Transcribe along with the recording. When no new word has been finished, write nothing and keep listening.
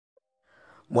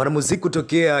Mwanamuziki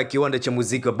kutokea kiwanda cha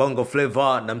muziki wa Bongo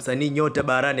Flava na msanii nyota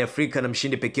barani Afrika na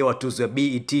mshindi pekee wa tuzo ya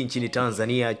BET nchini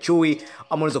Tanzania, Chui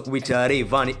ameweza kuita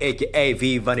Rayvanny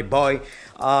aka Vanny Boy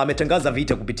ametangaza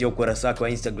vita kupitia ukurasa wake wa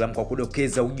Instagram kwa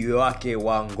kudokeza ujio wake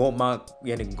wa ngoma,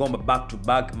 yani ngoma back to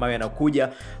back ambayo Anaokuja,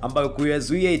 ambayo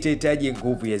kuyazuia Itahitaji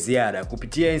nguvu ya Ziada.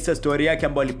 Kupitia Insta story yake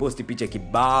ambayo aliposti picha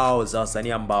kibao za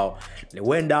wasanii ambao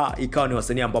huenda ikawa ni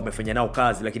wasanii ambao wamefanya nao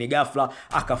kazi, lakini ghafla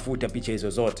akafuta picha hizo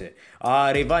zote.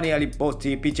 Rayvanny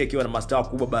aliposti picha ikiwa na mastaa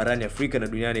kubwa barani Afrika na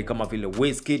duniani kama vile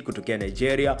Wizkid kutokea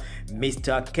Nigeria,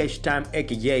 Mr. Cash Time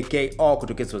aka KO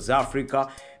kutokea South Africa,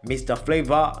 Mr.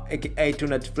 Flavor aka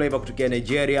Tunat Flavor kutokea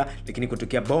Nigeria, lakini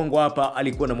kutokea Bongo hapa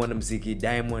alikuwa na mwanamuziki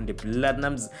Diamond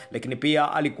Platnumz, lakini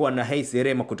pia alikuwa na Hey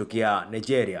Serema kutokea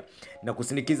Nigeria, na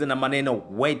kusindikiza na maneno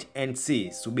wait and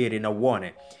see, subiri na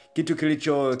uone. Kitu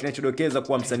kinachodokeza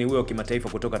kuwa msanii huyo kimataifa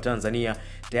kutoka Tanzania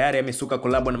tayari amesuka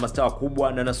collab na mastaa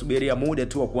kubwa na anasubiria muda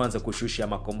tu wa kuanza kushusha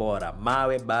makombora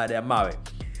mawe baada ya mawe.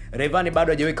 Rayvanny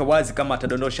bado hajaweka wazi kama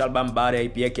atadondosha album baada ya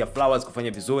EP yake ya Flowers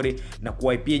kufanya vizuri na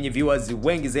kuwa EP yenye viewers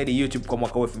wengi zaidi YouTube kwa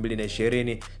mwaka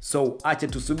 2020. So acha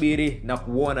tusubiri na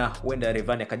kuona huenda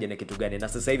Rayvanny akaja na kitu gani. Na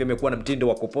sasa hivi amekuwa na mtindo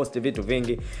wa kupost vitu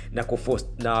vingi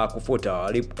na kufuta.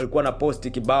 Alikuwa na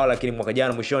post kibao, lakini mwaka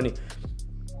jana mwishoni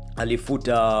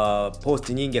alifuta post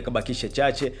nyingi akabakisha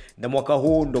chache, na mwaka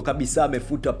huu ndo kabisa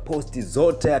amefuta posti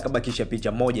zote akabakisha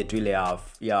picha moja tu, ile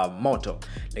ya Moto.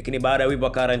 Lakini baada ya wimbo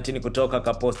wa karantini kutoka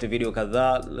akaposti video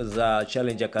kadhaa za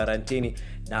challenge ya karantini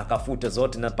na akafuta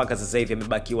zote, na mpaka sasa hivi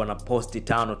amebakiwa na posti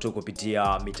 5 tu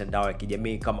kupitia mitandao ya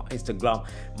kijamii kama Instagram.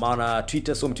 Maana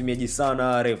Twitter sio mtumiaji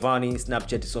sana Rayvanny,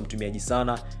 Snapchat sio mtumiaji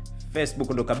sana, Facebook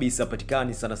ndo kabisa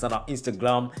patikani sana,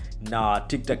 Instagram na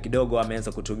TikTok kidogo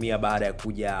ameanza kutumia baada ya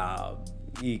kuja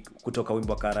kutoka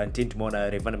wimbo wa karantini. Tumeona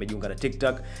Rayvanny amejiunga na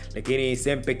TikTok, lakini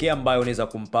sehemu pekee ambayo unaweza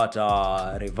kumpata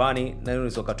Rayvanny na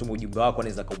unaweza kutuma ujumbe wako,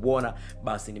 unaweza kuona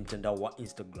basi ni mtandao wa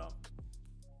Instagram.